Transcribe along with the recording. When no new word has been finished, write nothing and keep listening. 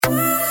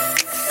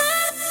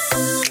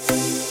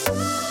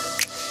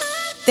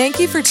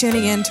Thank you for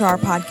tuning in to our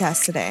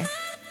podcast today.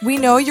 We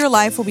know your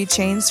life will be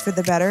changed for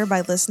the better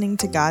by listening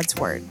to God's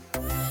Word.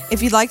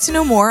 If you'd like to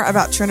know more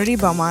about Trinity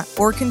Beaumont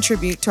or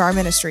contribute to our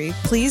ministry,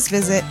 please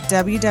visit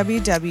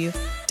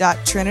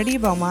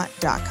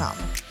www.trinitybeaumont.com.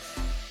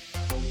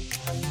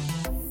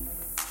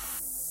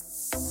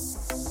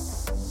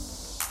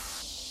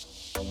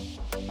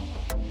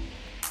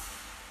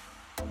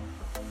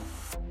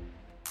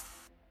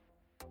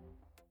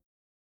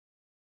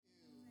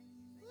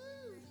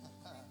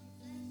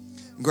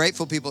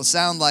 Grateful people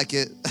sound like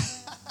it.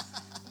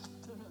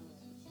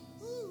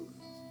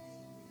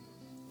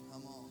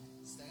 Come on,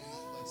 stay in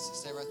that place.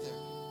 Stay right there.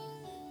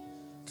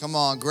 Come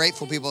on,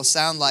 grateful people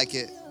sound like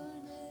it.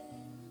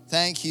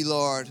 Thank you,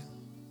 Lord.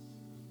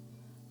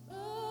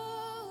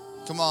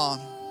 Come on.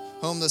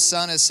 Whom the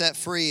Son has set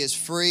free is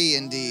free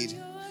indeed.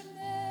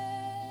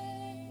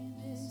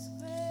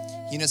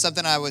 You know,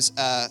 something I was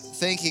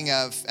thinking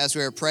of as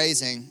we were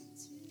praising,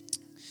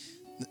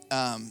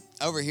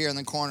 over here in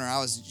the corner, I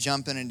was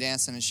jumping and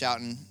dancing and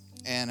shouting,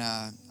 and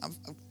I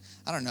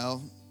don't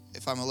know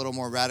if I'm a little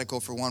more radical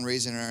for one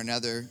reason or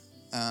another,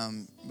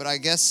 but I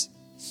guess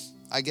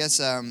I've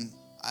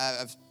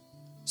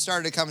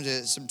started to come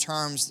to some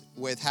terms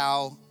with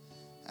how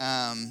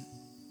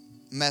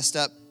messed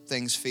up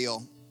things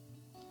feel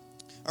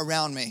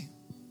around me.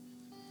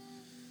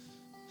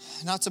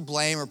 Not to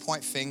blame or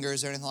point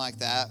fingers or anything like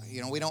that.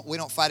 You know, we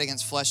don't fight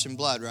against flesh and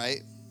blood, right?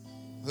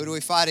 Who do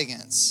we fight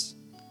against?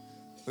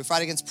 We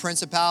fight against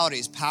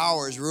principalities,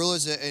 powers,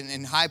 rulers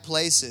in high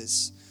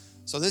places.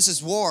 So this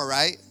is war,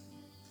 right?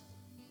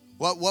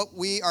 What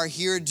we are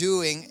here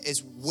doing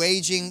is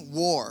waging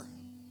war.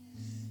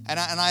 And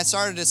I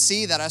started to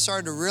see that. I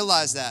started to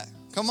realize that.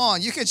 Come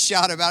on, you can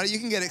shout about it. You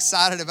can get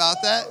excited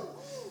about that.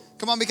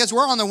 Come on, because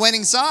we're on the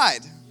winning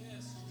side.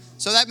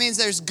 So that means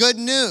there's good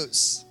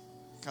news.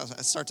 I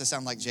start to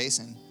sound like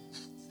Jason.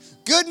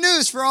 Good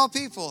news for all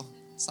people.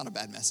 It's not a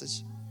bad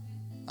message.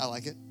 I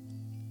like it.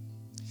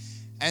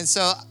 And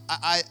so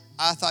I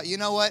thought, you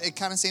know what? It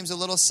kind of seems a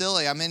little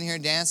silly. I'm in here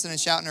dancing and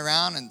shouting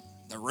around and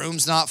the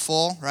room's not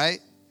full, right?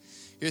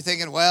 You're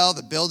thinking, well,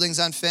 the building's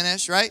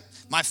unfinished, right?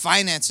 My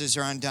finances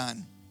are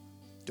undone.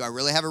 Do I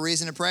really have a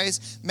reason to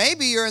praise?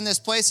 Maybe you're in this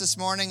place this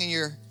morning and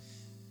you're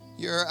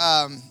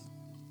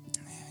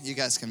you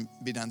guys can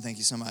be done. Thank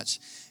you so much.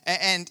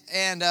 And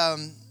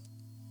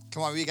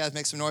come on, will you guys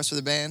make some noise for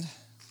the band?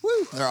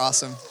 Woo, they're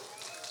awesome.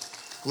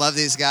 Love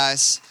these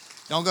guys.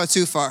 Don't go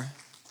too far.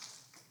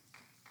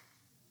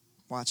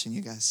 Watching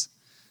you guys.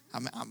 I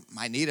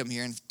might need them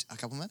here in a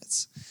couple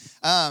minutes.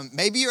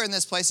 Maybe you're in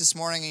this place this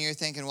morning and you're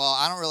thinking, well,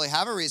 I don't really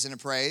have a reason to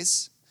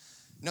praise.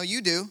 No, you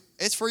do.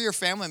 It's for your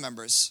family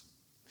members.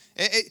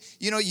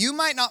 You know, you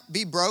might not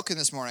be broken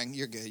this morning.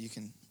 You're good. You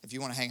can, if you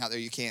want to hang out there,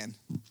 you can.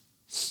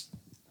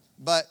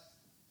 But,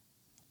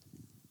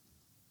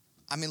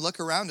 I mean, look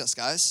around us,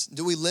 guys.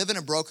 Do we live in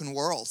a broken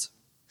world?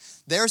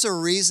 There's a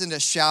reason to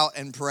shout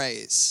and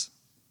praise.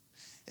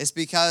 It's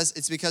because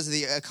of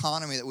the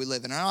economy that we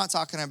live in. And I'm not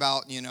talking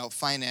about, you know,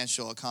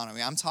 financial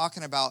economy. I'm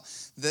talking about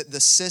the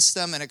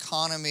system and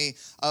economy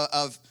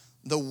of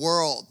the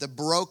world, the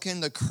broken,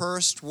 the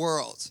cursed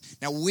world.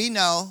 Now we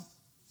know,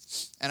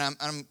 and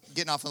I'm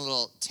getting off on a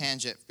little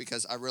tangent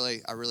because I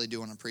really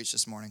do want to preach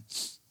this morning.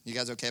 You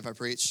guys okay if I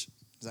preach?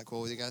 Is that cool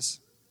with you guys?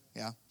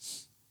 Yeah.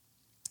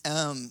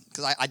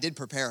 Because I did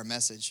prepare a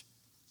message,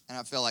 and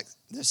I feel like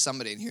there's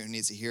somebody in here who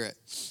needs to hear it.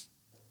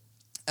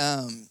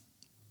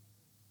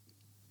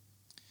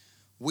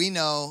 We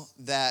know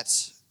that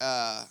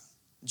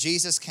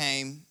Jesus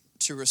came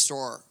to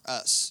restore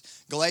us.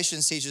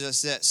 Galatians teaches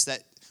us this,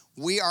 that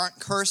we aren't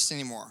cursed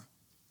anymore.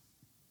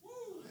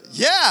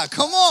 Yeah,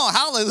 come on,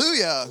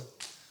 hallelujah.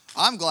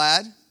 I'm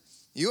glad.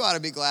 You ought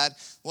to be glad.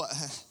 Well,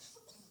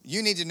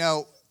 you need to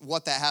know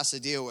what that has to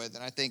deal with,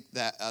 and I think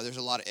that there's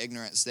a lot of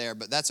ignorance there,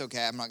 but that's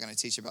okay. I'm not going to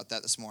teach about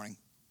that this morning,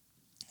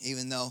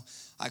 even though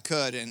I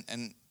could,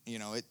 and you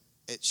know, it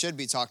should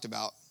be talked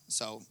about.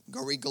 So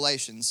go read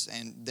Galatians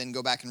and then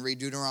go back and read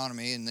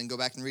Deuteronomy and then go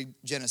back and read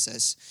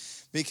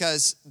Genesis,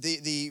 because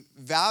the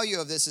value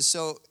of this is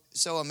so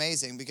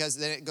amazing, because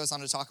then it goes on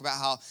to talk about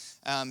how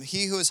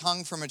he who is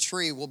hung from a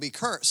tree will be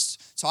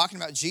cursed, talking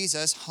about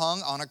Jesus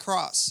hung on a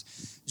cross.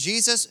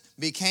 Jesus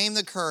became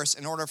the curse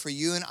in order for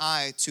you and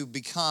I to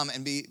become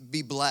and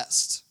be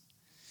blessed.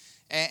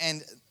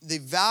 And the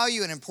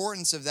value and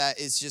importance of that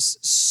is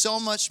just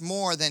so much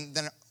more than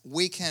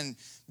we can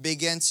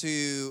begin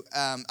to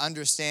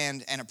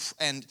understand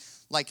and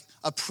like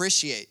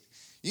appreciate.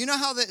 You know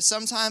how that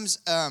sometimes,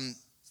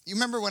 you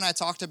remember when I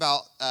talked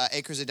about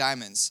Acres of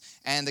Diamonds,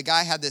 and the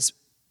guy had this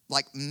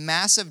like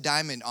massive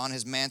diamond on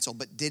his mantle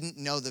but didn't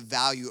know the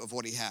value of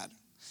what he had.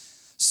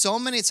 So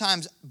many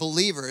times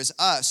believers,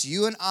 us,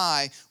 you and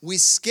I, we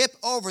skip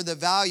over the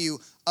value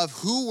of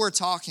who we're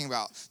talking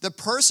about, the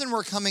person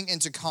we're coming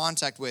into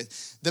contact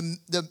with,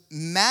 the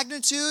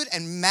magnitude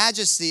and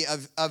majesty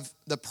of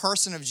the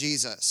person of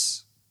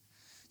Jesus,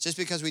 just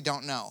because we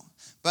don't know.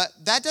 But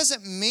that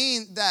doesn't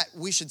mean that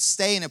we should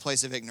stay in a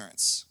place of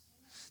ignorance.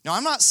 Now,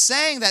 I'm not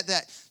saying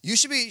that you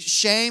should be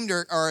shamed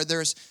or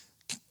there's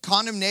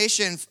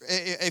condemnation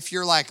if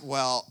you're like,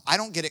 well, I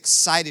don't get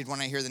excited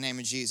when I hear the name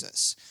of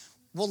Jesus.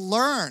 Well,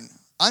 learn.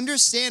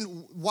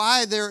 Understand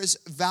why there is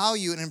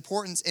value and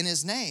importance in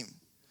his name.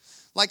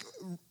 Like,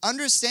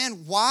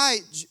 understand why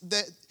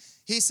that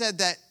he said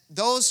that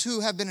those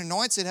who have been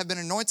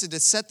anointed to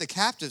set the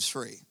captives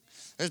free.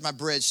 There's my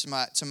bridge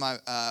to my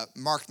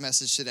marked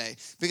message today.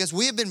 Because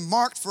we have been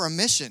marked for a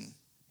mission.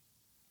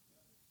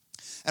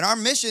 And our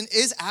mission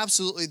is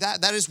absolutely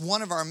that. That is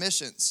one of our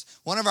missions,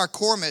 one of our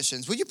core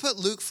missions. Would you put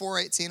Luke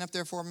 4:18 up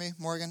there for me,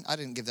 Morgan? I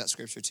didn't give that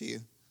scripture to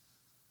you.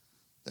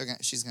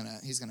 He's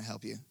gonna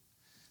help you.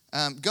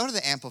 Go to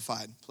the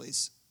Amplified,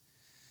 please.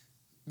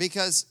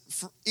 Because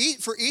for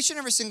each and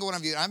every single one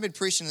of you, and I've been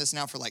preaching this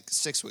now for like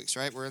 6 weeks,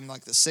 right? We're in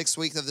like the 6th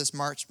week of this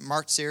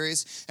marked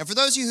series. And for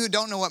those of you who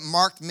don't know what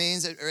marked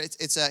means,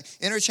 it's an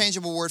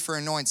interchangeable word for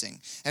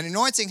anointing. And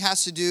anointing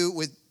has to do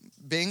with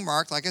being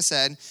marked, like I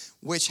said,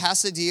 which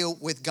has to deal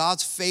with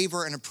God's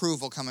favor and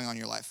approval coming on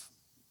your life.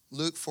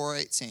 Luke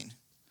 4:18.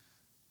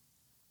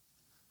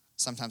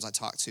 Sometimes I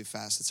talk too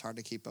fast. It's hard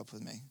to keep up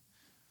with me.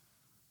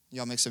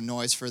 Y'all make some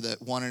noise for the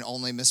one and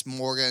only Miss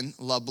Morgan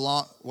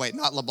LeBlanc. Wait,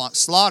 not LeBlanc.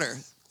 Slaughter.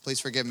 Please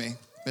forgive me,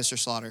 Mr.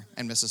 Slaughter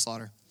and Mrs.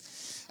 Slaughter.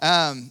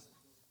 I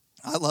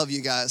love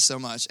you guys so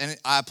much. And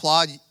I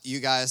applaud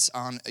you guys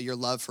on your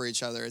love for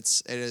each other.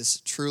 It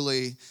is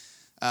truly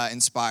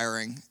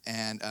inspiring.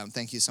 And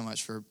thank you so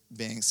much for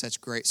being such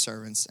great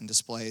servants and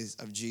displays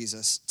of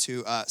Jesus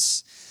to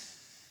us.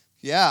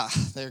 Yeah,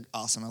 they're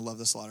awesome. I love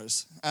the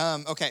Slaughters.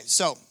 Okay,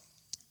 so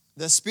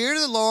the Spirit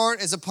of the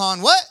Lord is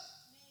upon what?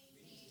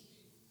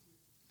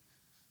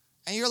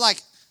 And you're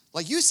like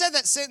you said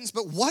that sentence,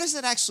 but what does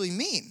it actually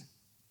mean?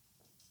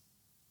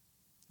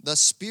 The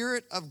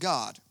Spirit of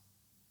God.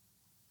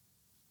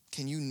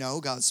 Can you know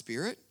God's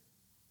Spirit?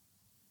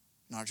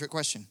 Not a trick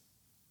question.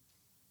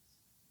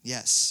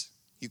 Yes,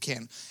 you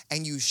can.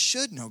 And you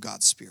should know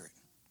God's Spirit.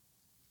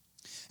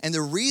 And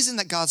the reason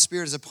that God's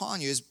Spirit is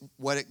upon you is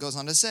what it goes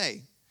on to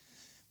say.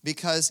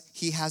 Because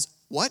he has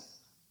what?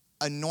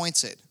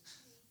 Anointed.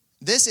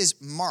 This is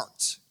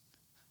marked.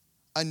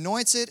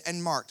 Anointed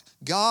and marked.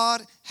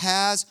 God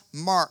has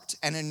marked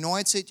and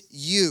anointed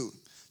you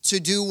to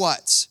do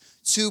what?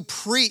 To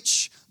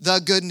preach the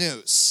good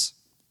news.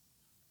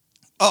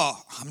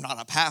 Oh, I'm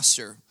not a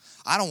pastor.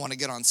 I don't want to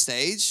get on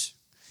stage.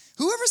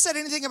 Whoever said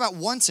anything about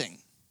wanting?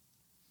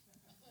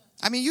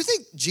 I mean, you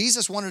think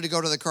Jesus wanted to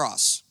go to the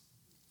cross?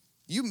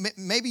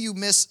 Maybe you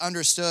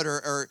misunderstood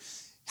or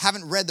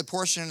haven't read the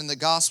portion in the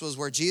Gospels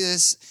where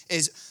Jesus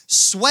is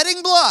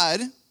sweating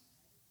blood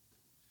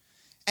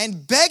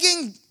and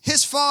begging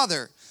his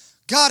Father,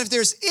 God, if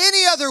there's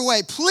any other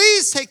way,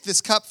 please take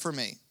this cup from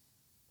me.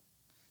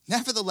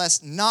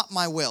 Nevertheless, not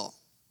my will.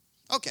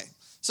 Okay,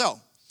 so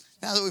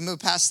now that we move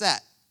past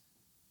that,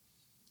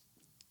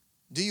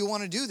 do you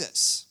want to do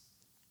this?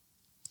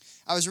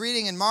 I was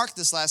reading in Mark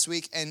this last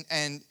week,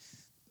 and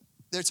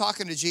they're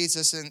talking to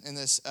Jesus in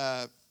this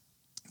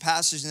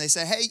passage, and they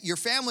say, hey, your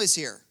family's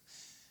here.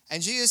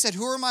 And Jesus said,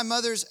 who are my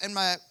mother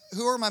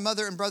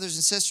and brothers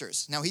and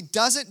sisters? Now, he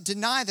doesn't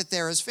deny that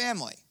they're his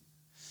family.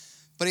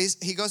 But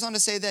he goes on to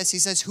say this. He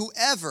says,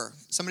 whoever,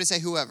 somebody say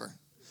whoever.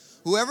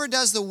 Whoever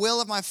does the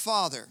will of my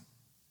Father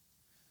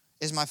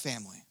is my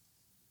family.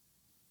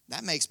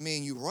 That makes me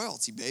and you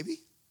royalty, baby.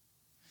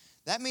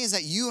 That means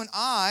that you and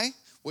I,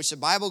 which the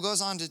Bible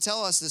goes on to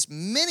tell us this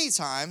many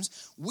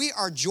times, we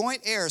are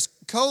joint heirs,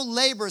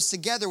 co-laborers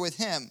together with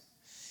him.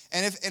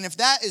 And if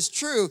that is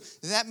true,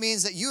 then that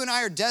means that you and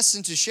I are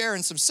destined to share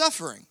in some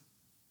suffering.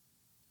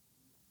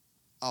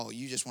 Oh,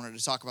 you just wanted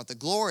to talk about the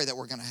glory that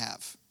we're going to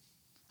have.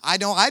 I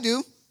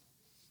do.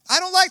 I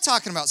don't like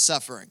talking about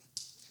suffering.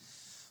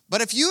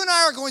 But if you and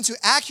I are going to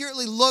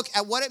accurately look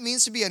at what it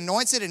means to be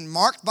anointed and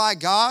marked by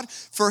God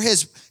for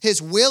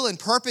his will and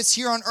purpose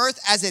here on earth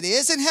as it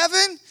is in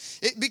heaven,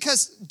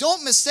 because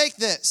don't mistake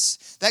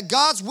this, that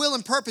God's will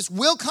and purpose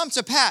will come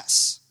to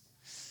pass.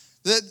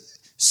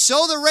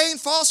 So the rain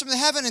falls from the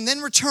heaven and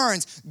then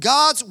returns.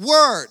 God's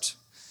word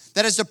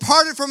that has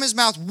departed from his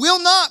mouth will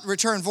not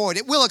return void.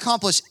 It will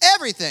accomplish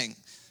everything.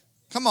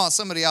 Come on,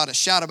 somebody ought to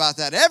shout about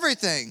that.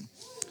 Everything.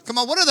 Come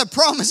on, what are the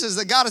promises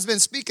that God has been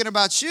speaking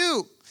about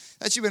you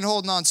that you've been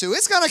holding on to?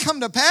 It's going to come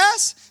to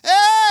pass.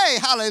 Hey,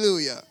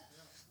 hallelujah.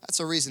 That's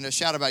a reason to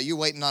shout about you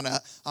waiting on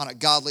a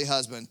godly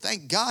husband.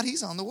 Thank God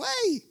he's on the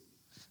way.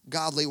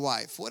 Godly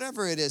wife,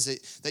 whatever it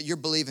is that you're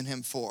believing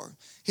him for.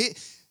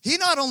 He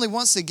not only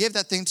wants to give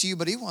that thing to you,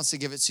 but he wants to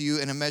give it to you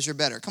in a measure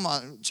better. Come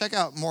on, check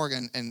out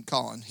Morgan and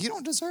Colin. You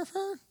don't deserve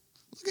her.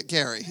 Look at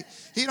Carrie.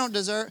 I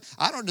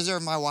don't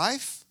deserve my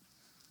wife.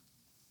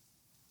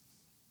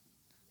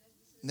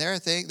 There are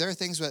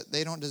things that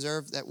they don't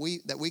deserve that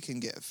we can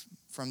give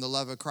from the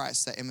love of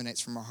Christ that emanates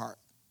from our heart.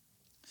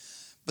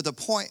 But the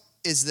point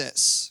is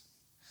this.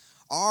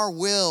 Our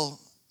will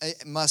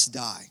must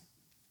die.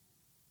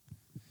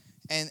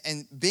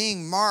 And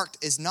being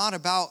marked is not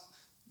about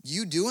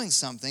you doing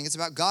something. It's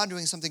about God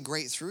doing something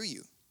great through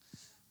you.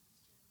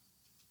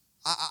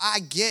 I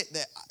get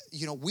that,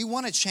 we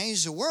want to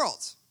change the world.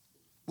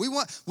 We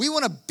want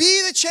to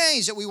be the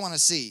change that we want to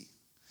see.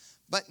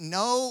 But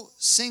no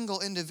single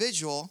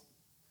individual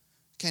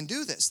can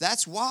do this.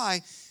 That's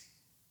why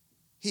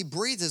he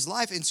breathed his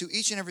life into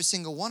each and every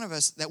single one of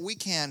us, that we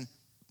can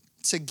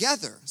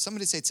together,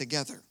 somebody say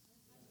together,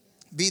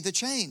 be the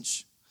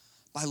change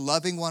by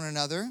loving one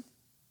another.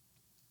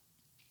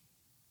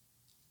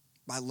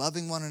 By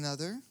loving one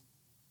another.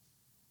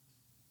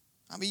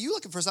 I mean, you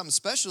looking for something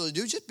special to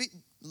do, just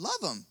love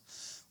them.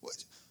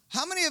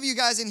 How many of you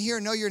guys in here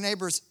know your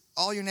neighbors,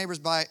 all your neighbors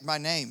by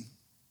name?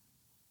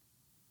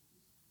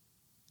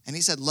 And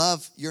he said,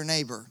 love your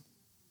neighbor.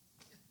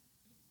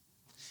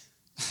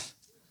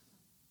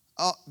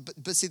 Oh,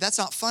 but see, that's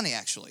not funny,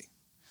 actually.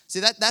 See,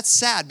 that's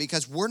sad,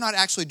 because we're not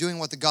actually doing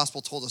what the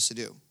gospel told us to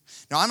do.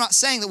 Now, I'm not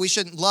saying that we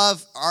shouldn't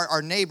love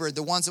our neighbor,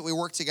 the ones that we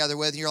work together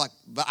with. And you're like,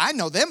 but I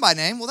know them by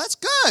name. Well, that's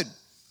good.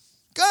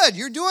 Good.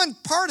 You're doing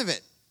part of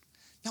it.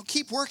 Now,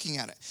 keep working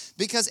at it.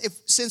 Because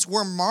since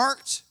we're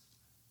marked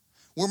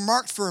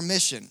for a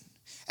mission.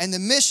 And the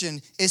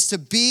mission is to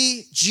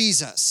be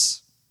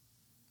Jesus.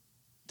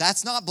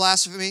 That's not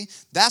blasphemy.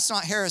 That's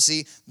not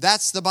heresy.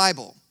 That's the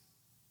Bible.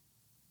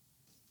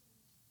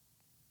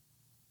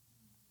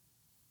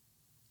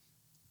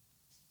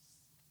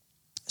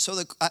 So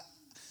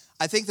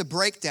I think the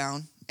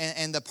breakdown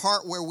and the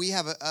part where we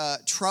have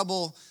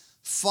trouble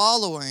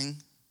following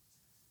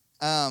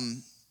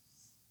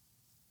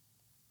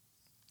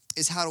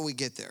is, how do we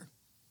get there?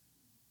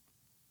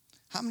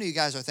 How many of you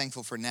guys are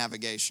thankful for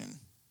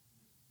navigation?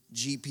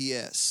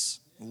 GPS,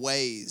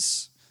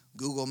 Waze,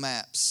 Google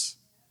Maps.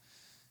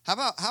 How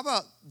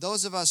about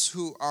those of us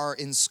who are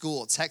in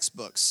school,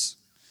 textbooks?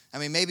 I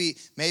mean, maybe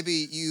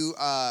you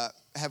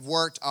have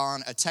worked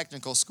on a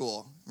technical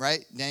school,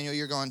 right? Daniel,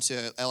 you're going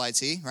to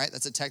LIT, right?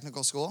 That's a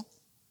technical school,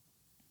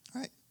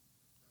 right?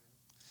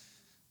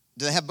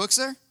 Do they have books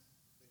there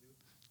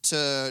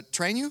to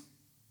train you,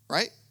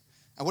 right?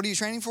 And what are you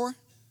training for?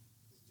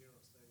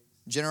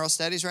 General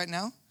studies right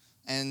now.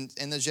 And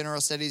in the general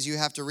studies, you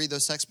have to read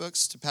those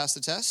textbooks to pass the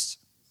test?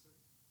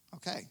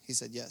 Okay, he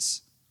said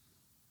yes.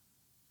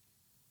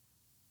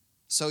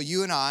 So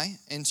you and I,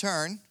 in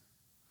turn,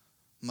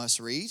 must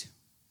read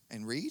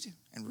and read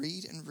and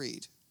read and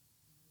read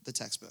the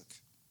textbook.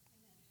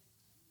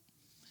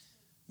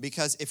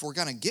 Because if we're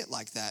going to get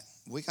like that,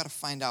 we got to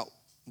find out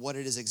what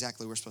it is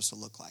exactly we're supposed to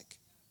look like.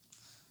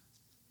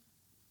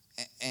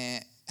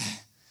 And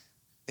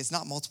it's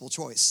not multiple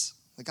choice.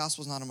 The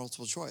gospel is not a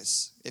multiple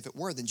choice. If it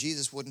were, then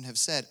Jesus wouldn't have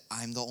said,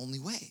 I'm the only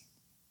way.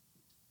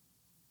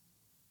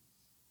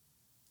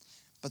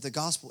 But the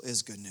gospel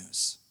is good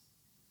news.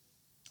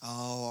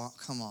 Oh,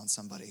 come on,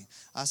 somebody.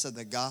 I said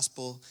the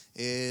gospel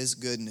is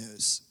good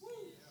news.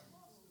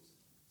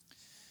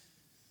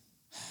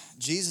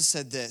 Jesus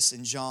said this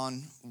in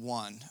John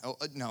 1. Oh,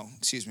 no,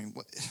 excuse me.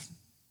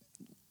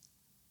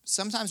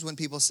 Sometimes when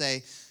people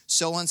say,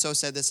 so-and-so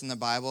said this in the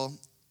Bible,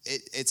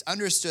 it's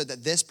understood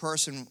that this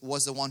person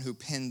was the one who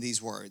penned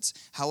these words.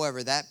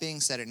 However, that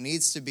being said, it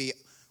needs to be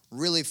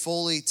really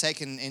fully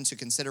taken into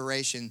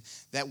consideration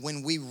that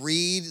when we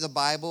read the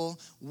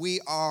Bible, we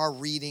are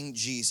reading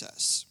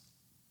Jesus.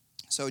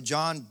 So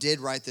John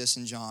did write this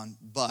in John,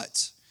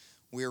 but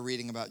we're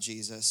reading about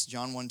Jesus.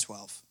 John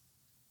 1:12.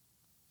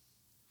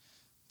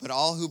 But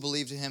all who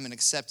believed in him and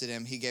accepted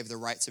him, he gave the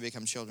right to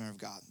become children of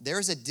God. There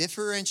is a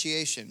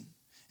differentiation,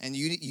 and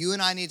you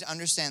and I need to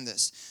understand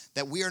this,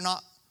 that we are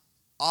not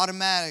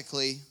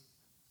automatically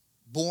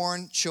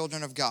born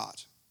children of God.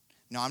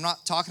 Now, I'm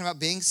not talking about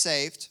being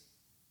saved.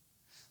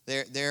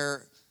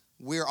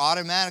 We're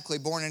automatically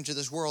born into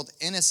this world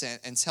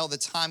innocent until the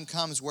time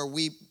comes where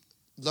we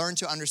learn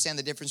to understand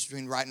the difference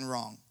between right and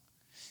wrong.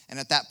 And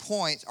at that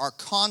point, our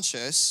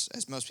conscious,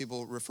 as most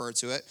people refer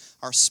to it,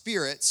 our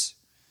spirit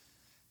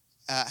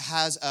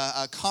has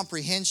a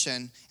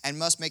comprehension and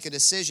must make a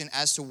decision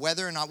as to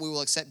whether or not we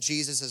will accept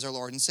Jesus as our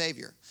Lord and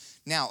Savior.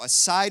 Now,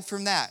 aside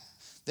from that,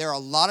 there are a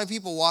lot of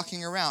people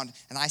walking around,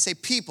 and I say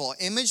people,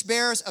 image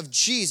bearers of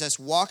Jesus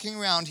walking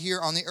around here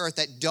on the earth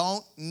that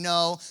don't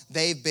know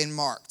they've been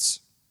marked.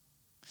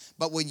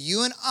 But when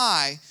you and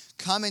I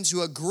come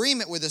into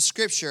agreement with the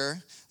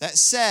scripture that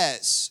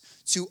says,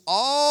 to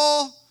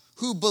all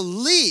who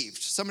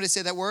believed, somebody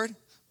say that word,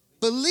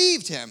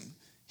 believed him,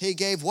 he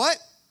gave what?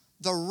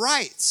 The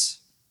right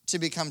to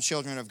become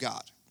children of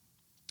God.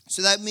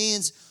 So that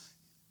means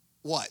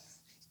what?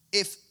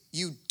 If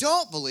you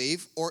don't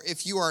believe, or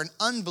if you are an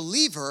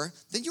unbeliever,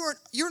 then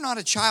you're not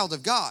a child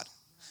of God.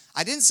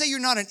 I didn't say you're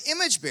not an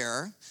image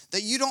bearer,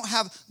 that you don't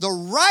have the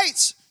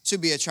right to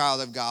be a child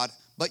of God,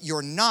 but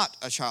you're not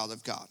a child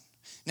of God.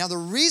 Now, the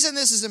reason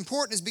this is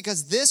important is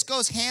because this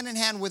goes hand in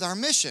hand with our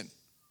mission.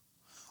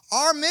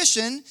 Our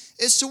mission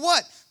is to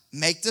what?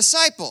 Make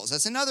disciples.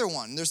 That's another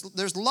one.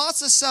 There's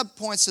lots of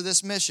subpoints to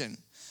this mission.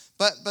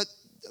 But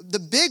the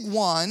big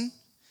one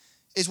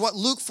is what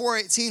Luke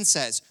 4:18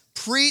 says.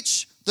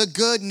 Preach the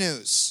good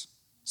news.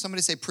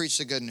 Somebody say, preach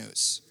the good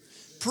news.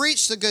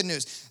 Preach the good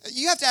news.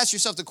 You have to ask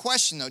yourself the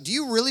question, though. Do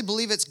you really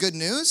believe it's good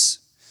news?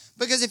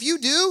 Because if you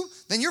do,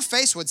 then your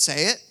face would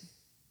say it.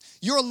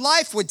 Your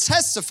life would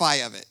testify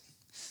of it.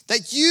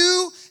 That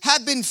you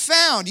have been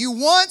found. You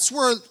once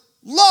were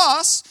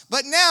lost,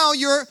 but now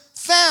you're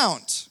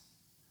found.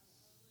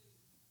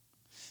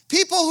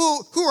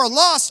 People who are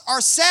lost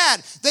are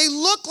sad. They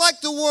look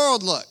like the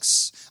world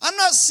looks. I'm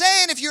not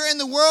saying if you're in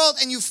the world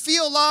and you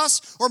feel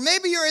lost, or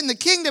maybe you're in the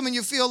kingdom and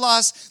you feel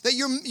lost, that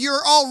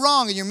you're all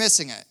wrong and you're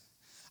missing it.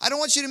 I don't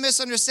want you to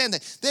misunderstand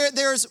that.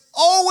 There's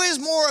always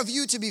more of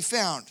you to be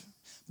found,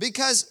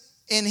 because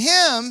in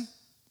Him,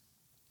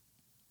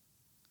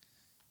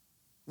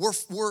 we're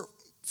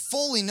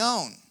fully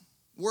known.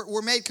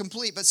 We're made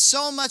complete. But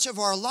so much of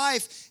our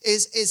life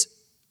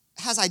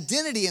has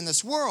identity in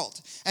this world.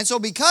 And so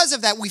because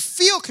of that, we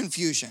feel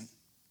confusion.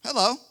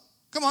 Hello.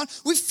 Come on.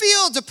 We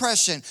feel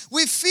depression.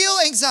 We feel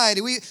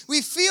anxiety.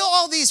 We feel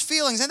all these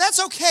feelings. And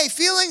that's okay.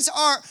 Feelings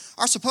are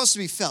supposed to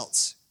be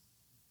felt.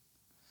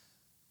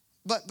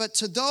 But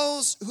to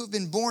those who've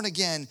been born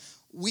again,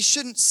 we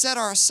shouldn't set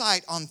our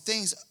sight on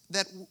things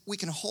that we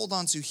can hold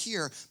on to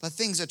here, but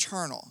things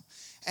eternal.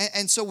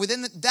 And so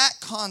within that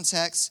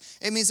context,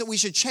 it means that we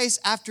should chase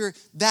after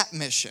that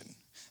mission.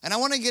 And I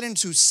want to get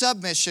into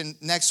submission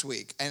next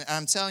week. And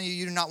I'm telling you,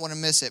 you do not want to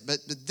miss it. But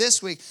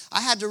this week,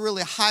 I had to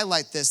really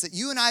highlight this, that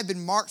you and I have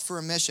been marked for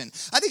a mission.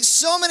 I think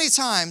so many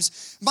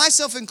times,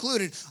 myself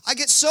included, I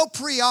get so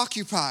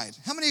preoccupied.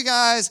 How many of you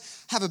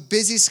guys have a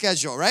busy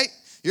schedule, right?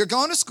 You're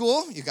going to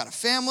school, you've got a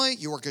family,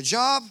 you work a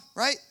job,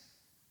 right?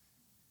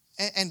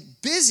 And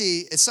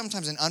busy is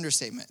sometimes an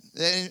understatement.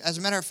 As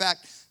a matter of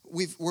fact,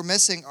 we're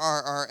missing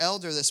our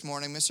elder this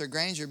morning, Mr.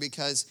 Granger,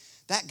 because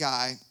that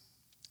guy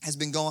has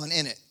been going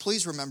in it.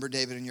 Please remember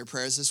David in your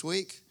prayers this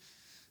week.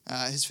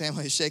 His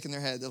family is shaking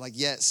their head. They're like,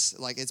 yes,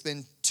 like it's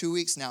been 2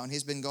 weeks now, and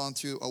he's been going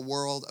through a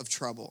world of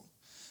trouble.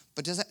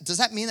 But does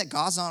that mean that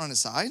God's not on his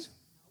side?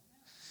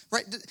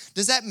 Right?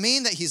 Does that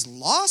mean that he's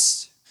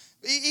lost?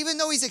 Even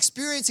though he's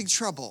experiencing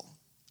trouble?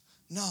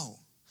 No.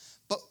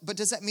 But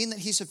does that mean that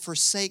he should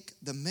forsake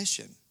the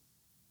mission?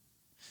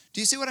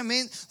 Do you see what I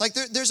mean? Like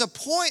there's a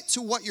point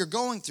to what you're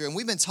going through, and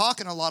we've been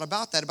talking a lot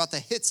about that, about the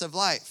hits of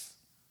life,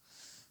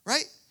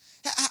 right?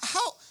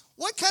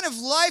 What kind of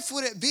life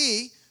would it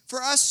be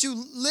for us to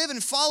live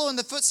and follow in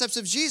the footsteps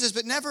of Jesus,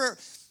 but never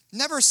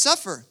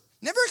suffer,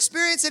 never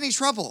experience any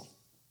trouble?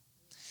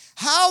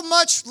 How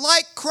much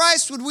like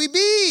Christ would we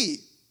be?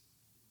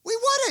 We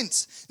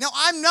wouldn't. Now,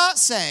 I'm not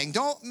saying,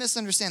 don't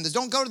misunderstand this,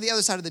 don't go to the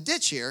other side of the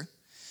ditch here.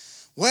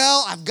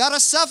 Well, I've got to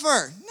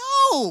suffer.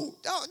 No.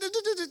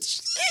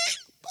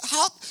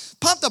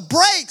 Pump the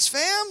brakes,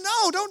 fam.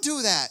 No, don't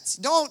do that.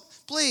 Don't,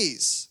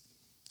 please.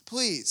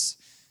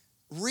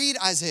 Read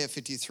Isaiah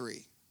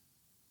 53.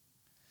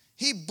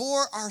 He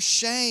bore our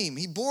shame.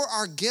 He bore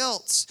our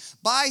guilt.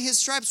 By his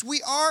stripes,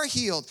 we are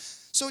healed.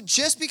 So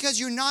just because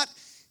you're not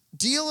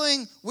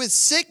dealing with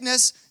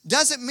sickness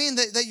doesn't mean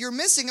that you're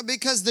missing it,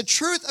 because the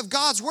truth of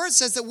God's word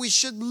says that we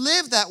should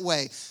live that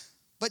way.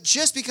 But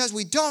just because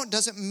we don't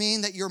doesn't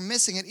mean that you're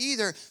missing it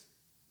either.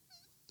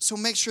 So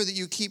make sure that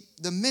you keep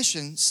the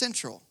mission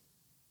central.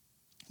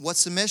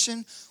 What's the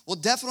mission? Well,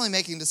 definitely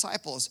making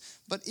disciples.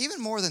 But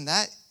even more than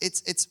that,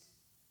 it's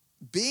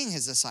being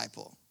his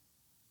disciple.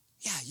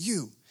 Yeah,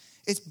 you.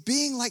 It's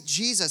being like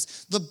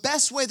Jesus, the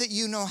best way that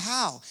you know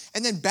how.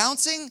 And then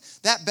bouncing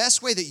that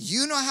best way that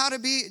you know how to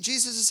be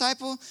Jesus'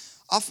 disciple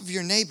off of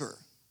your neighbor.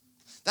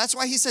 That's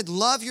why he said,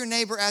 love your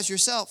neighbor as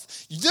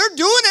yourself. They're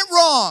doing it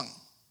wrong.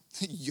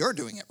 You're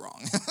doing it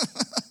wrong.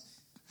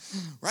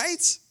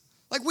 Right?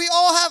 Like we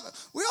all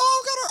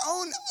got our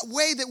own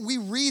way that we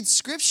read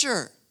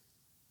scripture.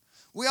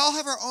 We all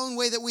have our own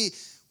way that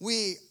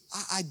we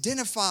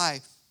identify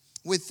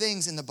with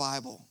things in the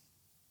Bible.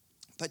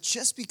 But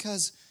just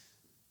because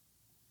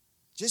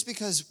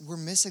we're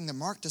missing the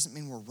mark doesn't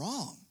mean we're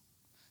wrong.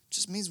 It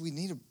just means we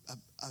need a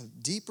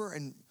deeper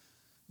and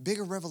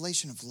bigger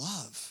revelation of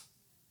love.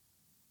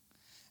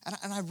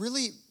 And I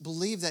really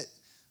believe that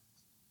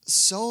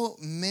so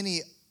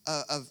many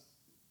of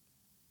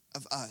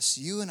us,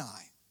 you and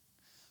I,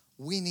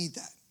 we need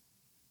that.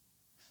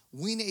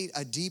 We need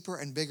a deeper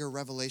and bigger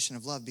revelation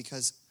of love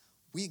because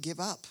we give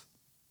up.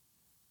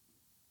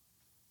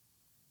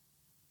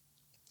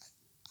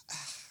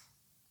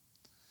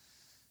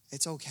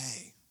 It's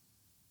okay.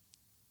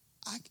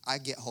 I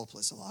get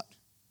hopeless a lot.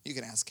 You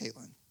can ask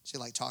Caitlin. She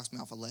talks me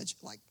off a ledge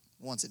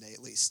once a day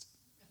at least.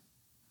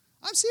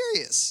 I'm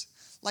serious.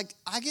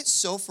 I get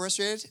so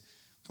frustrated.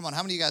 Come on,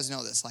 how many of you guys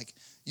know this?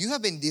 You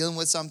have been dealing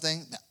with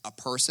something, a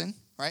person,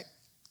 right?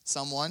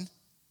 Someone,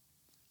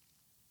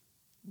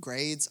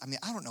 grades,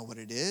 I don't know what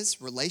it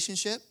is,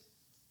 relationship,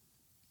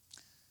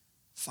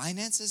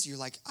 finances. You're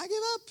like, I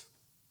give up.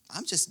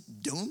 I'm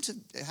just doomed to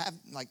have,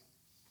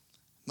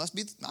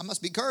 I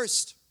must be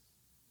cursed.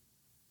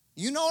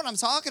 You know what I'm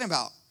talking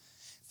about.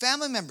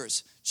 Family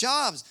members,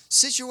 jobs,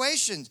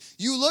 situations.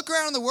 You look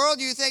around in the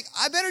world, you think,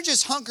 I better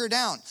just hunker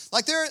down.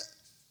 I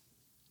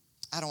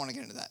don't want to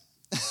get into that.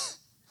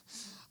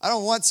 I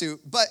don't want to.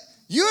 But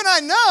you and I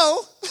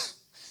know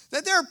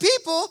that there are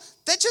people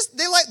that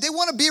they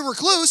want to be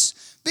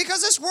recluse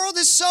because this world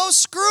is so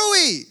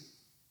screwy.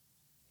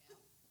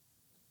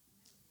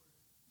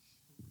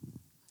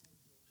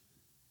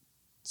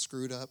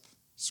 Screwed up,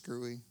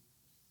 screwy.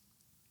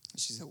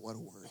 She said, what a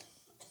word.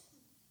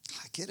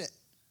 get it.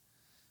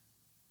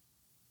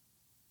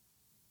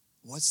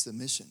 What's the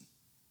mission?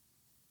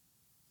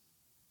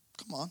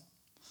 Come on.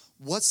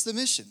 What's the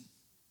mission?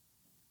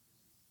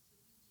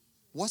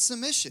 What's the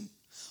mission?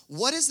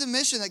 What is the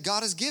mission that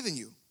God has given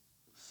you?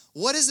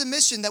 What is the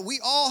mission that we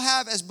all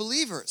have as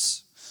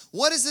believers?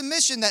 What is the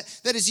mission that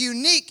is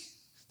unique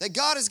that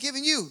God has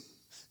given you?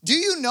 Do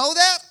you know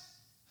that?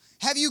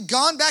 Have you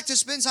gone back to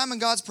spend time in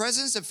God's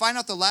presence and find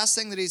out the last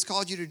thing that He's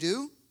called you to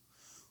do?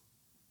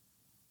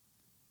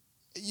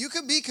 You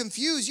could be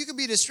confused. You could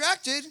be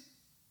distracted.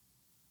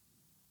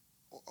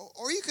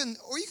 Or you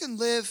can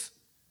live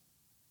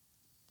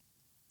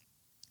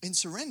in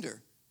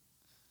surrender.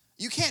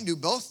 You can't do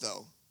both,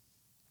 though.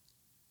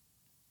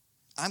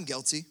 I'm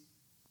guilty.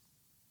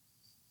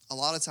 A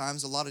lot of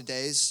times, a lot of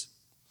days,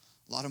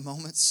 a lot of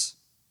moments.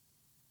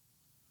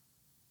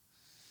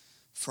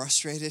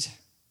 Frustrated.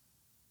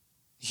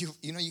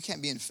 You know you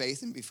can't be in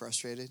faith and be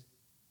frustrated.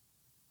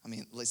 I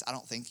mean, at least I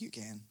don't think you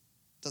can.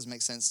 It doesn't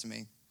make sense to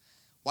me.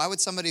 Why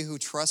would somebody who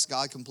trusts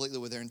God completely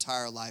with their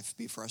entire life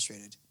be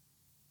frustrated?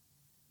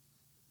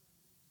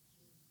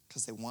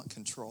 Because they want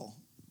control.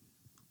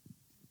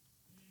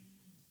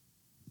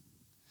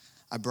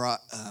 I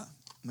brought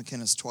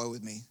McKenna's toy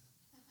with me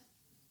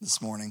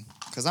this morning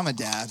because I'm a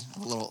dad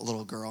of a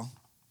little girl.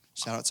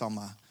 Shout out to all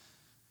my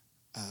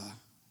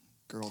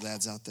girl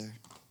dads out there.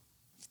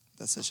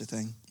 That's such a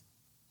thing.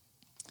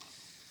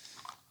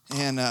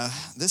 And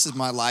this is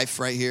my life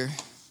right here.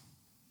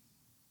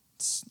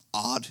 It's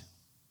odd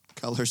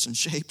colors and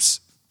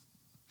shapes.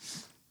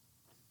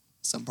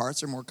 Some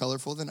parts are more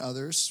colorful than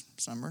others.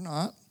 Some are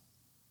not.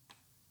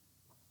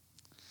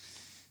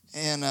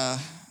 And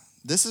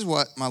this is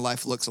what my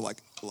life looks like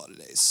a lot of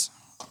days.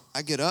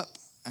 I get up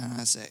and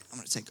I say, I'm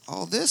going to take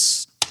all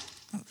this,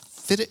 I'm going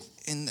to fit it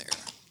in there.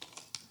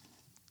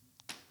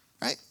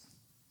 Right?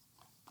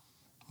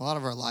 A lot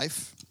of our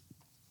life,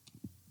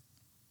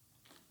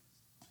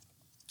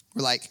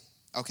 we're like,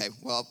 okay,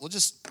 well, we'll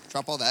just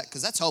drop all that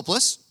because that's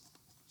hopeless.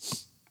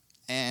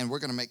 And we're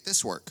going to make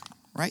this work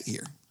right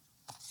here.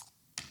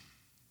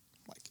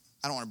 Like,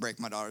 I don't want to break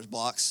my daughter's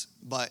blocks,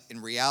 but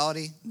in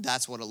reality,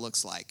 that's what it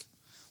looks like.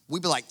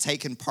 We'd be like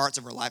taking parts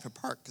of our life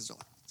apart because they're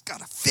like,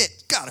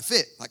 it's gotta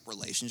fit. Like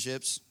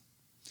relationships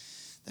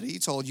that He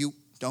told you,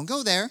 don't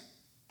go there.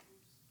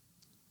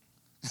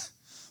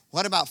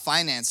 What about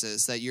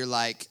finances that you're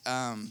like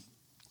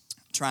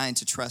trying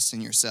to trust in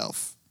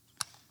yourself?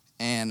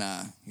 And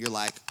you're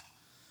like,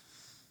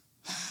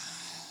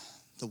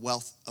 the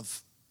wealth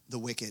of the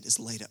wicked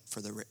is laid up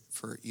for the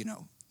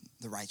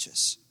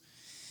righteous.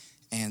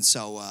 And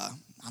so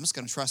I'm just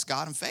going to trust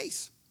God in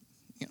faith.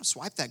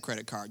 Swipe that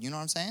credit card. You know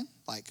what I'm saying?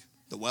 Like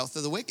the wealth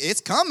of the wicked, it's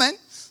coming.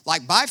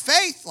 Like by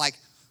faith. Like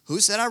who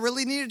said I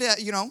really needed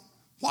to,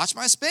 watch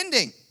my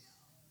spending?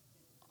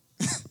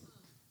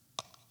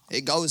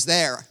 It goes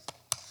there.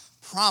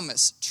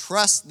 Promise.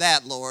 Trust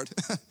that, Lord.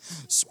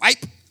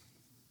 Swipe.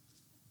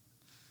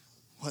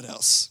 What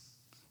else?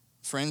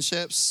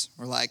 Friendships.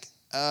 We're like,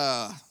 you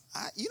know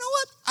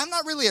what? I'm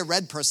not really a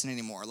red person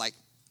anymore. Like,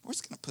 we're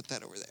just going to put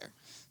that over there.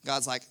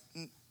 God's like,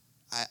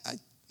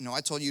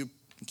 I told you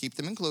to keep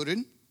them included.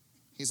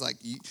 He's like,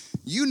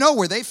 you know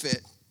where they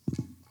fit.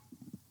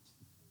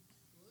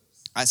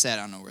 I said,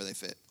 I don't know where they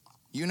fit.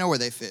 You know where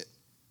they fit.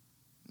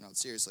 No,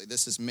 seriously,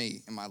 this is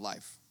me in my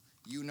life.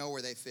 You know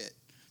where they fit.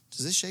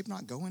 Does this shape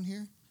not go in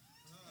here?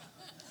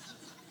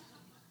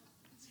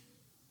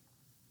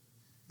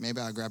 Maybe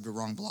I grabbed the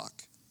wrong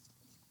block.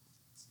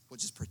 We'll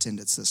just pretend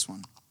it's this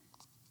one.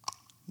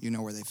 You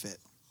know where they fit.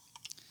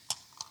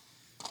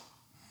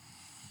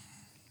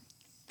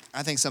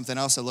 I think something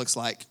else that looks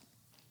like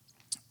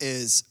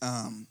is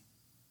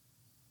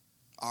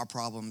our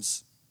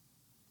problems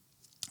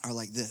are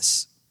like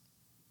this.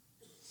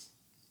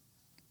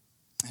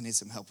 I need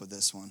some help with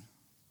this one.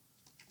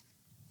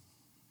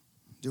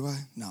 Do I?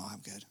 No,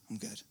 I'm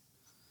good.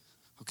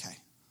 Okay.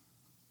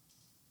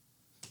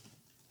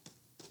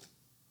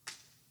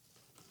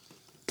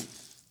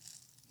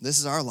 This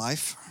is our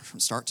life from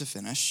start to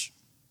finish.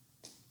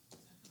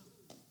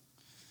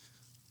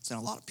 It's in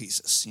a lot of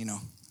pieces, you know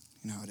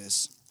how it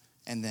is.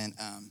 And then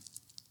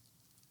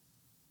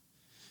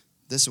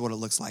this is what it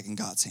looks like in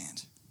God's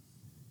hand.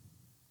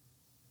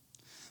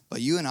 But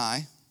you and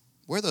I,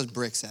 where are those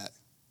bricks at?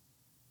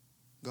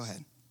 Go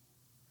ahead.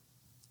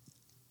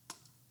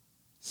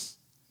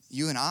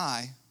 You and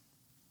I,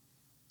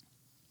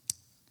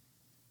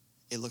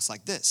 it looks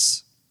like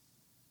this.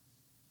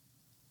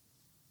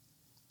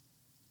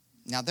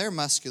 Now, they're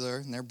muscular,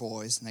 and they're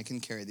boys, and they can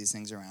carry these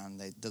things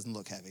around. It doesn't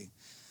look heavy.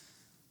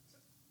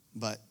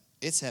 But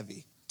it's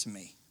heavy to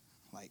me.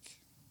 Like,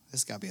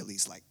 this got to be at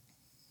least like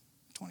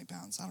 20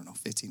 pounds. I don't know,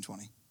 15,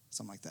 20,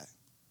 something like that.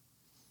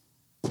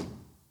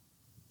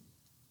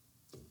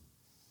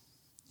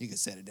 You can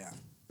set it down.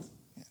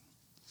 Yeah.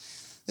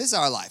 This is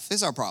our life. This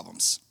is our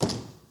problems.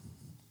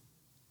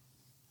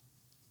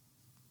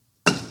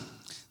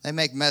 They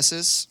make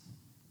messes.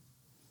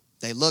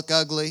 They look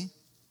ugly.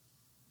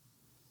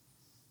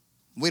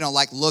 We don't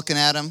like looking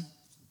at them.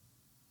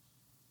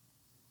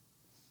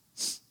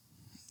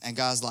 And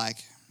God's like,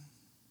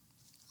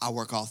 I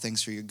work all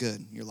things for your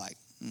good. You're like,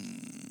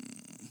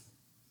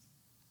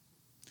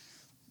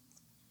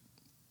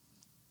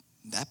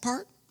 that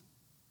part?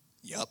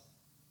 Yup.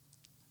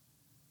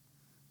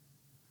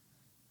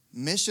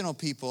 Missional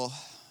people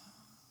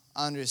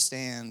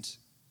understand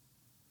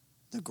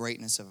the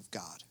greatness of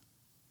God.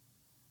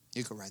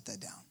 You could write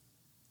that down.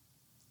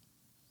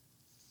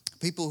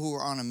 People who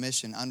are on a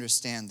mission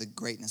understand the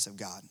greatness of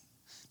God,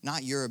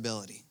 not your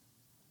ability.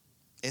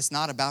 It's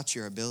not about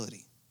your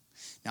ability.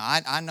 Now,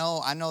 I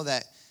know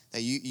that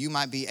you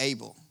might be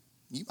able.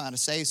 You might have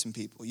saved some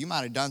people. You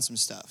might have done some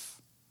stuff.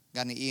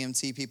 Got any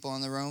EMT people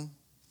in the room?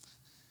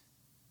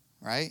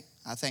 Right?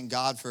 I thank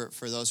God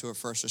for those who are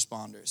first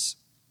responders.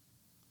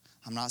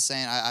 I'm not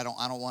saying I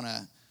don't want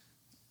to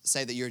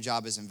say that your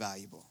job isn't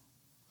valuable.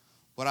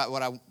 What I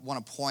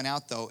want to point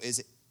out, though,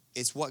 is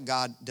it's what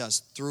God does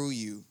through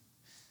you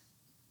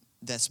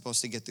that's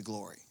supposed to get the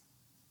glory.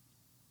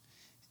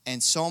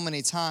 And so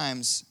many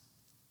times,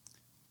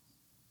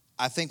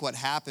 I think what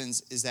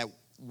happens is that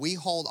we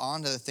hold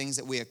on to the things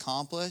that we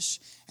accomplish,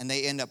 and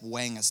they end up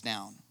weighing us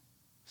down.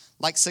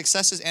 Like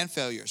successes and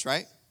failures,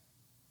 right?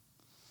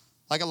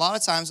 Like a lot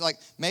of times, like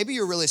maybe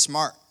you're really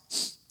smart.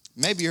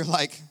 Maybe you're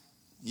like,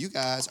 you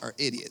guys are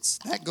idiots.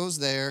 That goes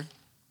there.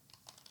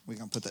 We're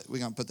gonna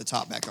put the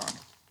top back on.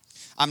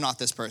 I'm not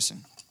this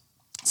person.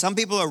 Some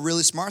people are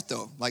really smart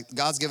though. Like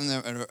God's given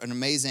them an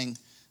amazing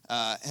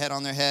head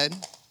on their head,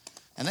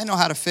 and they know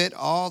how to fit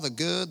all the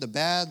good, the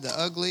bad, the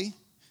ugly,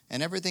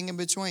 and everything in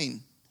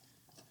between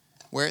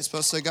where it's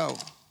supposed to go.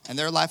 And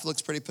their life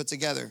looks pretty put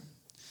together.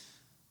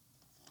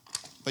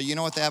 But you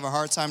know what they have a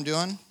hard time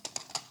doing?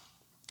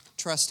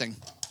 Trusting.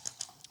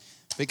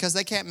 Because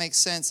they can't make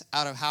sense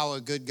out of how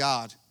a good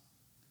God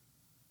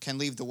can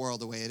leave the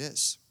world the way it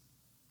is.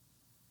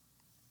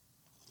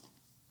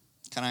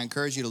 Can I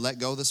encourage you to let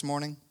go this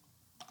morning?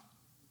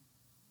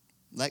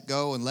 Let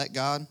go and let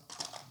God.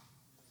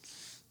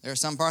 There are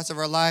some parts of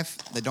our life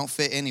that don't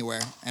fit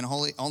anywhere, and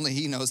only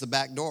He knows the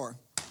back door.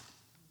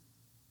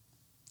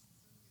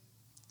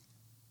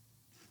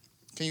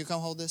 Can you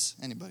come hold this?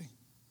 Anybody?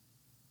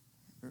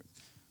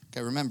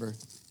 Okay, remember,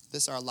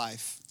 this is our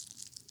life.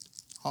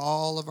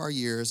 All of our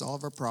years, all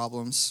of our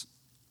problems.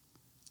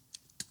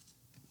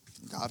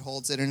 God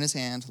holds it in His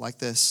hand like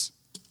this.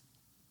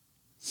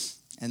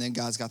 And then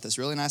God's got this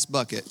really nice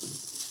bucket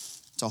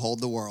to hold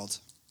the world.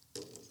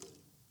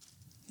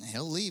 And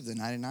He'll leave the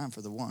 99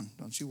 for the one.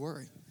 Don't you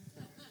worry.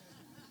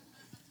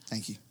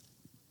 Thank you.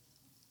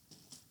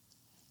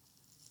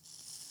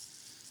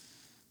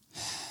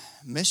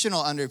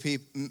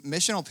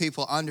 Missional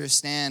people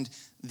understand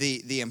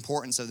the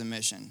importance of the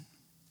mission.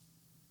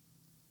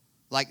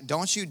 Like,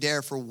 don't you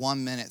dare for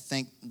 1 minute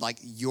think like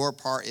your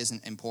part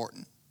isn't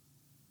important.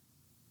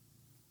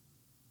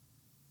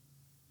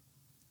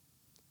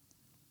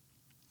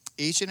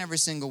 Each and every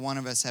single one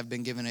of us have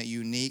been given a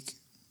unique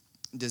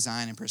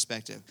design and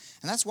perspective.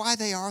 And that's why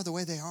they are the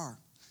way they are.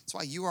 That's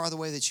why you are the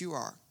way that you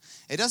are.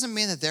 It doesn't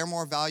mean that they're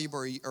more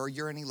valuable or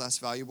you're any less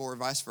valuable or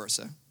vice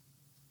versa.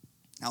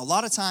 Now, a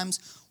lot of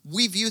times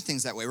we view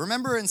things that way.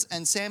 Remember in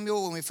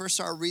Samuel when we first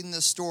started reading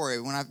this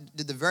story, when I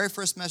did the very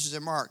first message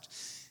at Mark,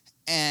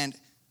 and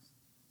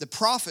the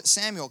prophet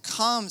Samuel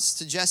comes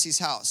to Jesse's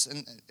house.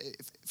 And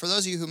for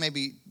those of you who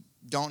maybe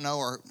don't know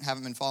or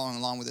haven't been following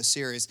along with this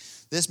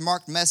series, this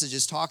marked message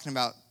is talking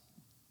about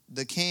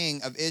the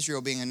king of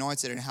Israel being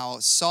anointed and how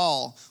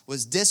Saul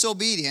was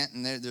disobedient,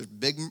 and there's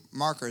big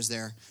markers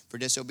there for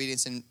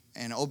disobedience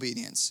and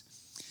obedience.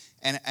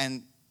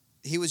 And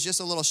he was just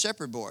a little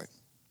shepherd boy.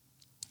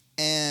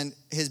 And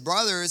his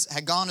brothers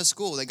had gone to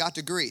school. They got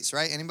degrees,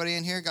 right? Anybody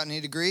in here got any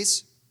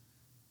degrees?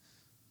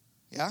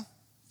 Yeah?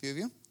 A few of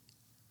you?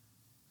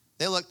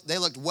 They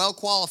looked well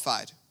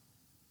qualified.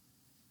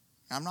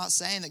 I'm not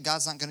saying that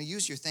God's not going to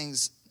use your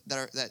things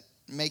that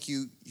make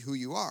you who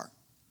you are.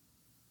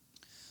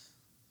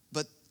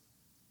 But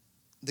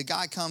the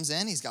guy comes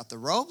in, he's got the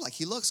robe, like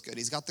he looks good.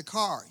 He's got the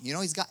car,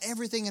 he's got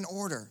everything in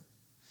order.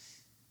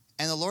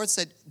 And the Lord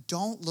said,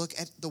 don't look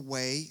at the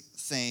way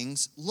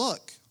things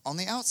look on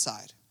the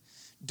outside.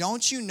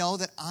 Don't you know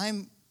that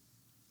I'm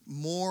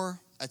more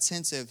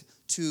attentive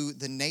to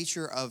the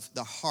nature of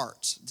the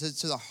heart,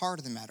 to the heart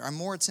of the matter? I'm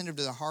more attentive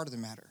to the heart of the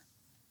matter.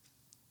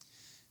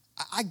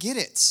 I get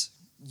it.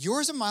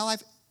 Yours and my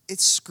life,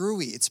 it's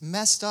screwy. It's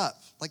messed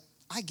up. Like,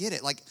 I get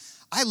it. Like,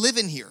 I live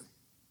in here.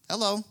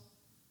 Hello.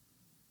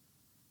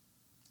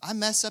 I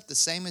mess up the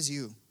same as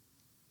you.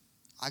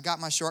 I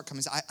got my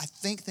shortcomings. I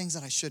think things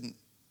that I shouldn't.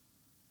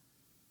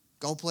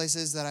 Go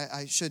places that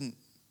I shouldn't.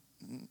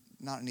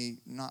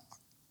 Not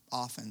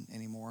often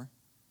anymore.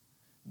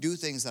 Do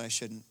things that I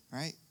shouldn't,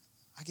 right?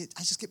 I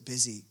just get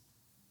busy.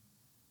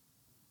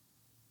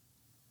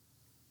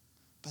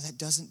 But that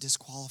doesn't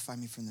disqualify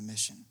me from the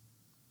mission.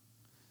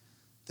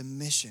 The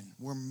mission,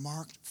 we're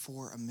marked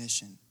for a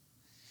mission.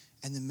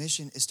 And the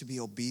mission is to be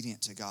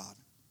obedient to God.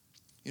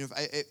 And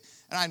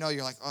I know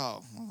you're like,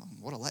 oh, well,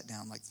 what a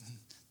letdown. Like,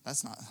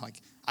 that's not,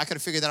 like, I could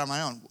have figured that out on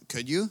my own.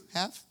 Could you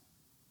have?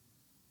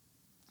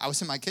 I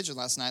was in my kitchen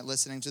last night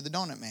listening to the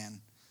Donut Man.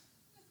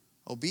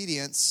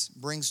 Obedience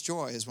brings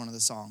joy is one of the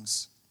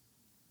songs.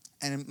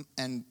 And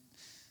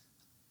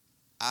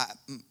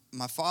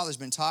my father's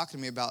been talking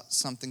to me about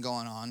something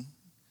going on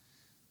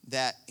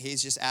that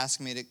he's just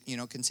asking me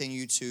to,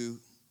 continue to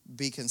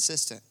be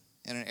consistent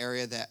in an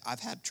area that I've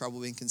had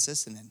trouble being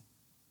consistent in.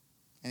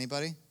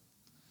 Anybody?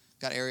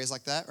 Got areas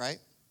like that, right?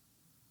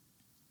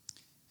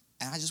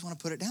 And I just want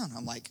to put it down.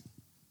 I'm like,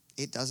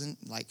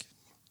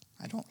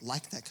 I don't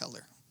like that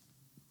color.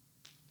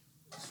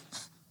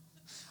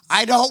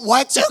 I don't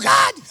want to,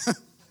 God.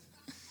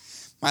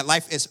 My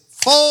life is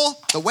full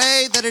the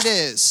way that it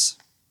is.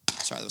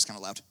 Sorry, that was kind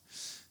of loud.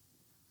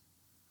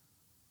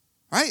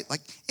 Right?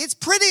 Like, it's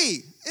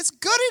pretty. It's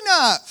good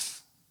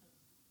enough.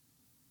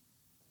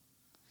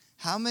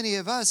 How many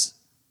of us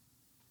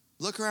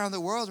look around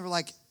the world and we're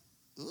like,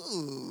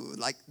 ooh,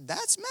 like,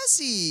 that's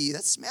messy.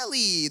 That's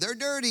smelly. They're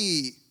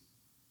dirty.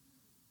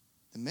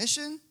 The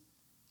mission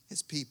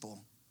is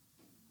people.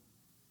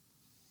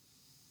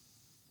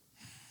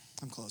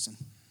 I'm closing.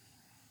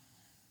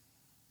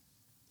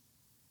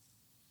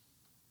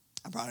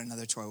 I brought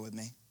another toy with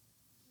me.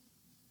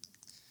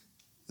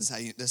 This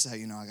is how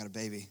you know I got a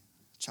baby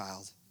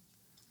child.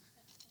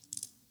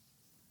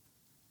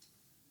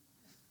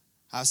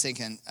 I was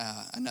thinking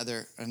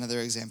another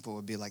example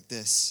would be like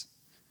this,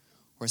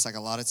 where it's like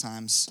a lot of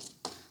times,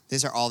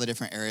 these are all the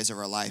different areas of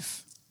our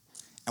life,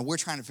 and we're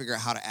trying to figure out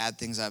how to add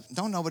things up.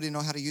 Don't nobody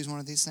know how to use one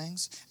of these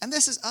things? And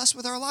this is us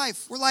with our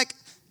life. We're like,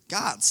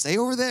 God, stay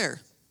over there.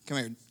 Come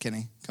here,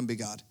 Kenny. Come be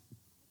God.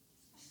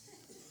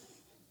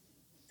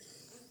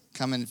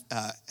 Come and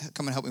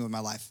help me with my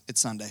life.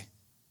 It's Sunday.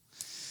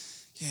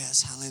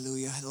 Yes,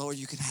 hallelujah. Lord,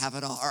 you can have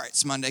it all. All right,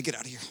 it's Monday. Get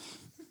out of here.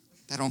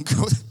 That don't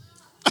go.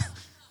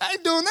 I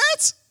ain't doing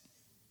that.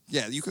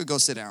 Yeah, you could go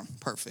sit down.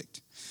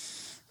 Perfect.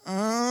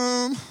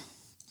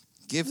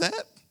 Give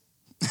that.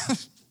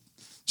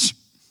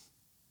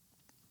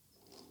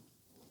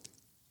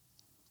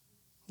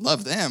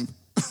 Love them.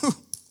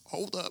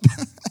 Hold up.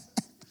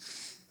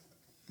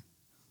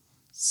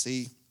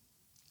 See,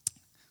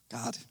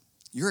 God,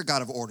 you're a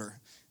God of order,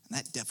 and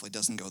that definitely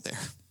doesn't go there.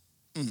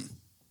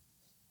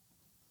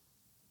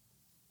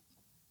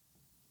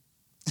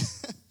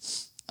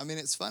 I mean,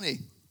 it's funny.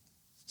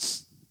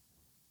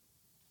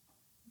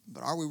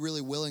 But are we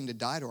really willing to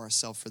die to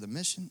ourselves for the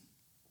mission?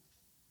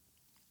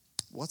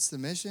 What's the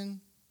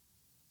mission?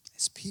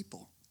 It's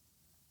people.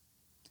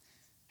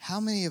 How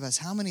many of us,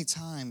 how many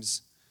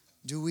times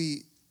do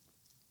we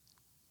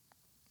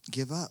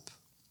give up?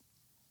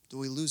 Do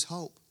we lose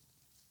hope?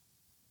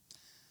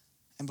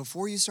 And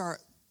before you start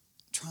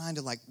trying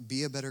to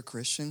be a better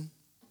Christian,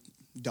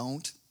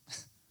 don't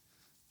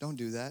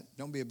do that.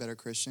 Don't be a better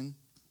Christian.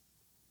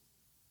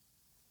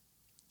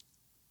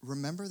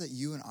 Remember that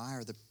you and I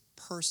are the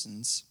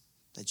persons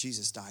that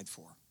Jesus died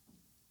for.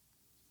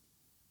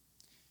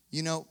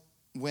 You know,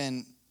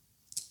 when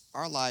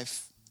our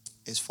life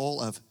is full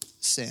of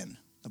sin,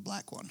 the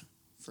black one,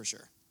 for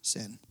sure,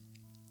 sin,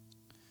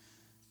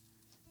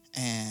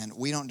 and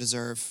we don't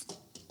deserve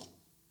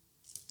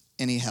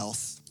any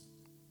health,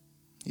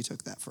 he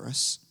took that for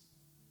us.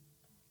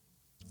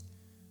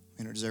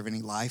 We don't deserve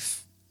any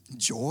life,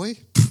 joy,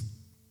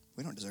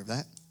 we don't deserve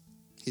that.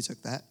 He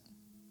took that.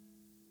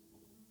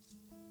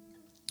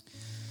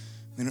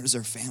 We don't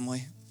deserve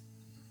family,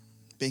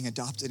 being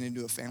adopted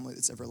into a family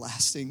that's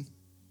everlasting.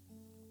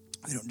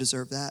 We don't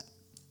deserve that.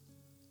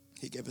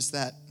 He gave us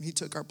that. He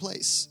took our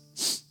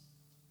place.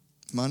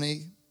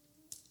 Money.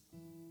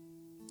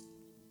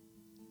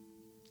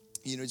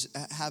 Just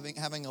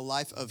having a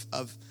life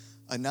of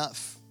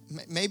enough.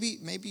 Maybe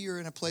you're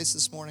in a place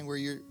this morning where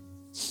you're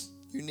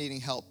needing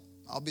help.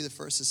 I'll be the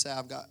first to say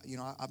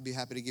I'll be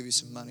happy to give you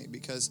some money,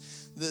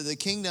 because the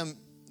kingdom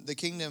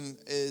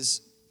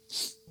is,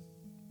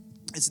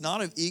 it's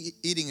not of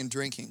eating and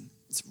drinking.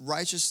 It's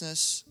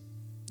righteousness,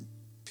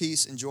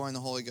 peace, and joy in the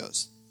Holy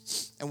Ghost.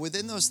 And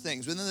within those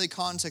things, within the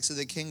context of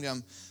the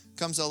kingdom,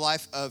 comes a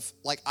life of,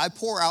 I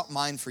pour out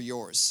mine for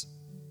yours.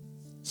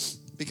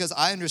 Because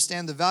I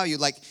understand the value.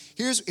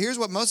 Here's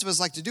what most of us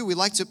like to do. We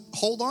like to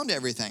hold on to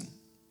everything.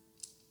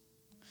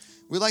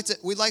 We like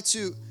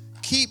to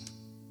keep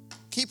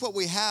what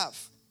we have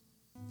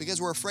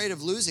because we're afraid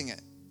of losing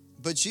it.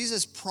 But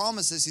Jesus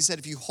promises, he said,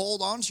 if you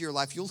hold on to your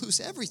life, you'll lose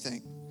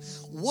everything.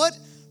 What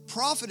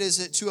profit is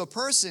it to a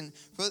person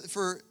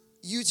for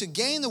you to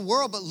gain the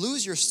world but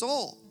lose your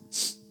soul?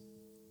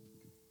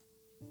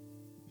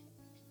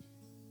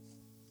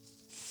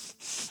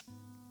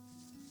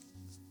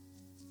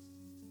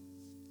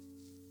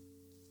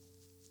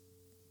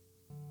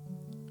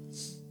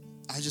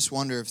 I just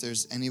wonder if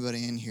there's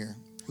anybody in here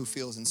who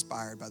feels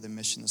inspired by the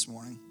mission this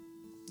morning.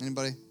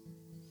 Anybody?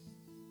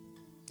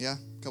 Yeah,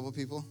 a couple of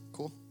people?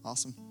 Cool,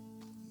 awesome.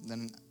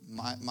 Then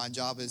my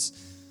job is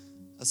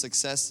a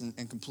success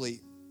and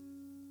complete.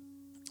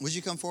 Would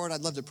you come forward?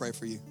 I'd love to pray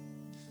for you.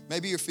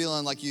 Maybe you're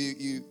feeling like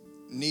you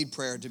need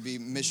prayer to be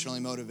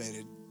missionally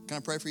motivated. Can I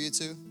pray for you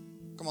too?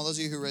 Come on, those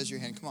of you who raised your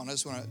hand, come on, I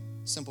just want a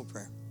simple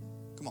prayer.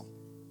 Come on.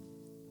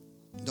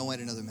 Don't wait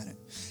another minute.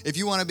 If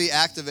you want to be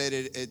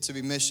activated to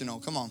be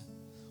missional, come on.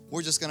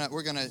 We're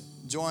gonna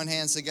join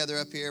hands together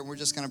up here, and we're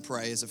just gonna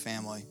pray as a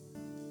family.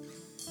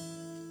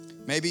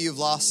 Maybe you've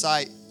lost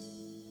sight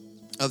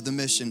of the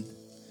mission.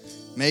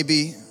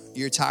 Maybe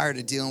you're tired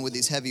of dealing with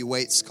these heavy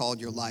weights called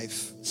your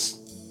life.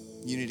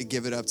 You need to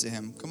give it up to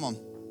him. Come on.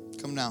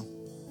 Come now.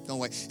 Don't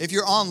wait. If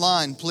you're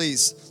online,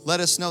 please let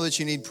us know that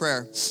you need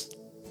prayer.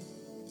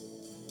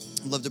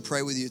 I'd love to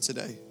pray with you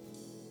today.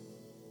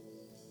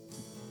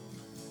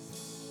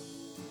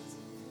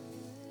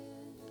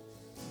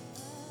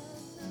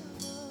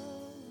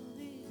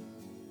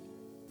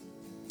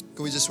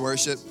 Can we just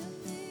worship?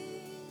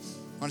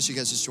 Why don't you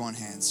guys just join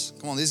hands?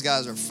 Come on, these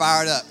guys are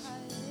fired up.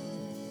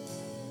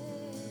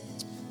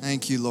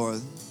 Thank you,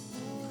 Lord,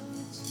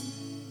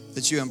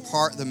 that you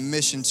impart the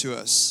mission to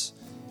us,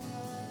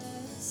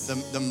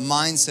 the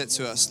mindset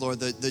to us, Lord,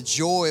 the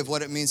joy of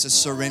what it means to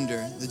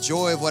surrender, the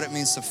joy of what it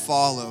means to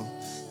follow,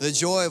 the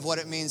joy of what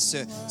it means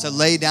to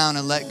lay down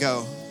and let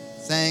go.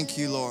 Thank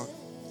you, Lord.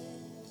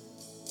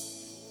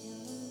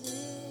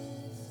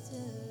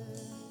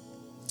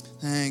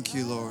 Thank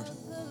you, Lord.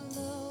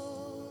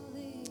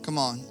 Come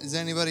on, is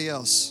there anybody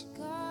else?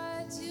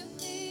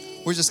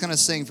 We're just going to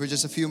sing for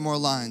just a few more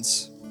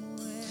lines.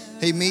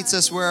 He meets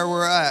us where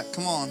we're at.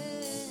 Come on.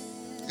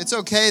 It's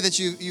okay that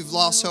you've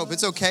lost hope.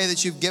 It's okay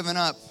that you've given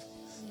up.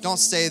 Don't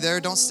stay there.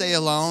 Don't stay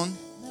alone.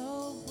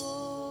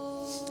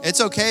 It's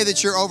okay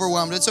that you're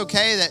overwhelmed. It's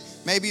okay that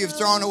maybe you've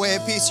thrown away a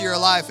piece of your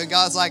life and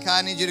God's like,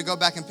 I need you to go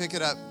back and pick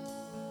it up.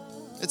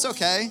 It's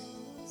okay.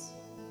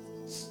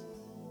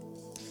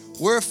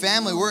 We're a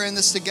family. We're in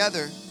this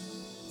together.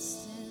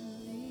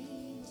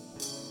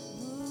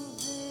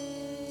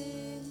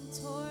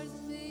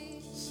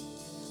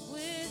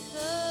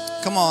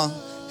 Come on.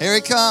 Here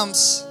he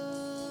comes.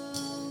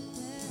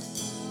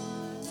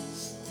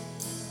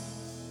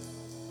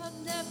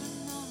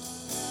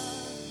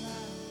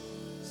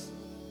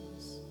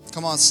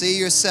 Come on, see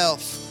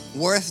yourself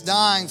worth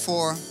dying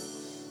for.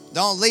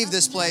 Don't leave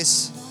this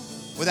place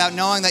without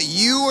knowing that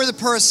you are the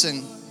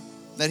person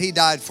that he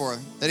died for,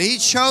 that he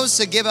chose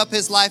to give up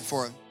his life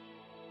for.